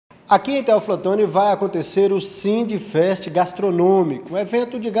Aqui em Teoflotone vai acontecer o Sindfest Gastronômico, um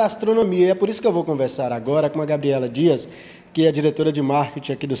evento de gastronomia. E é por isso que eu vou conversar agora com a Gabriela Dias, que é a diretora de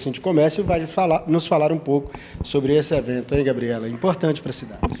marketing aqui do Sindcomércio, e vai nos falar um pouco sobre esse evento, hein, Gabriela? Importante para a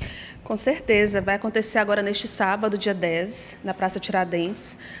cidade. Com certeza, vai acontecer agora neste sábado, dia 10, na Praça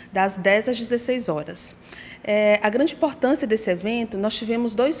Tiradentes, das 10 às 16 horas. A grande importância desse evento, nós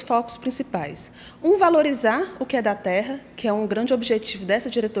tivemos dois focos principais. Um, valorizar o que é da terra, que é um grande objetivo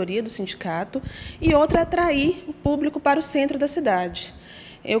dessa diretoria do sindicato, e outro, atrair o público para o centro da cidade.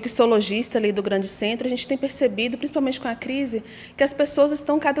 Eu, que sou lojista ali do grande centro, a gente tem percebido, principalmente com a crise, que as pessoas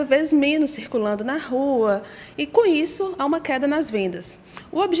estão cada vez menos circulando na rua e, com isso, há uma queda nas vendas.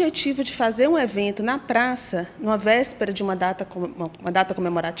 O objetivo de fazer um evento na praça, numa véspera de uma data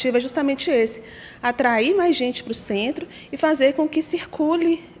comemorativa, é justamente esse: atrair mais gente para o centro e fazer com que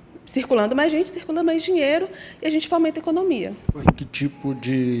circulando mais gente, circula mais dinheiro e a gente fomenta a economia. Que tipo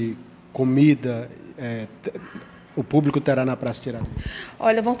de comida o público terá na Praça Tiradentes?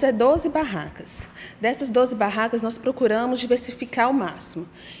 Olha, vão ser 12 barracas. Dessas 12 barracas, nós procuramos diversificar ao máximo.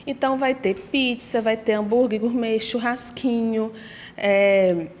 Então, vai ter pizza, vai ter hambúrguer gourmet, churrasquinho,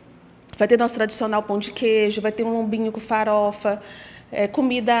 vai ter nosso tradicional pão de queijo, vai ter um lombinho com farofa,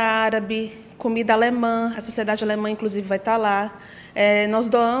 comida árabe, comida alemã, a sociedade alemã, inclusive, vai estar lá. Nós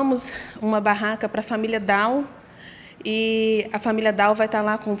doamos uma barraca para a família Down, e a família Down vai estar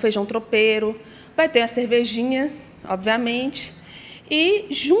lá com feijão tropeiro, vai ter a cervejinha, obviamente, e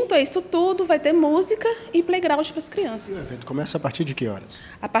junto a isso tudo vai ter música e playground para as crianças. O evento começa a partir de que horas?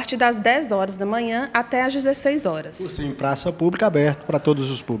 A partir das 10 horas da manhã até às 16 horas. Sim, praça pública aberta para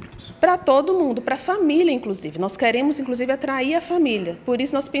todos os públicos. Para todo mundo, para a família, inclusive. Nós queremos, inclusive, atrair a família. Por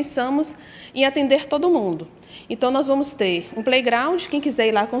isso, nós pensamos em atender todo mundo. Então, nós vamos ter um playground. Quem quiser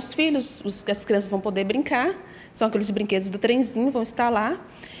ir lá com os filhos, as crianças vão poder brincar. São aqueles brinquedos do trenzinho, vão estar lá.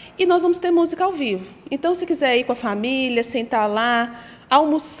 E nós vamos ter música ao vivo. Então, se quiser ir com a família, sentar lá,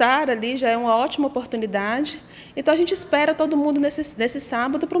 almoçar ali, já é uma ótima oportunidade. Então, a gente espera todo mundo nesse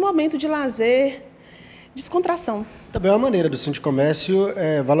sábado para um momento de lazer, descontração. Também é uma maneira do Sindcomércio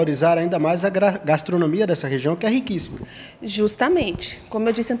valorizar ainda mais a gastronomia dessa região, que é riquíssima. Justamente. Como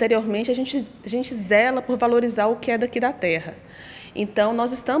eu disse anteriormente, a gente zela por valorizar o que é daqui da terra. Então,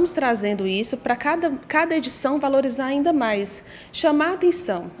 nós estamos trazendo isso para cada edição valorizar ainda mais, chamar a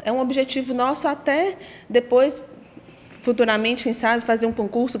atenção. É um objetivo nosso até depois, futuramente, quem sabe, fazer um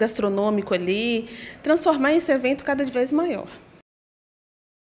concurso gastronômico ali, transformar esse evento cada vez maior.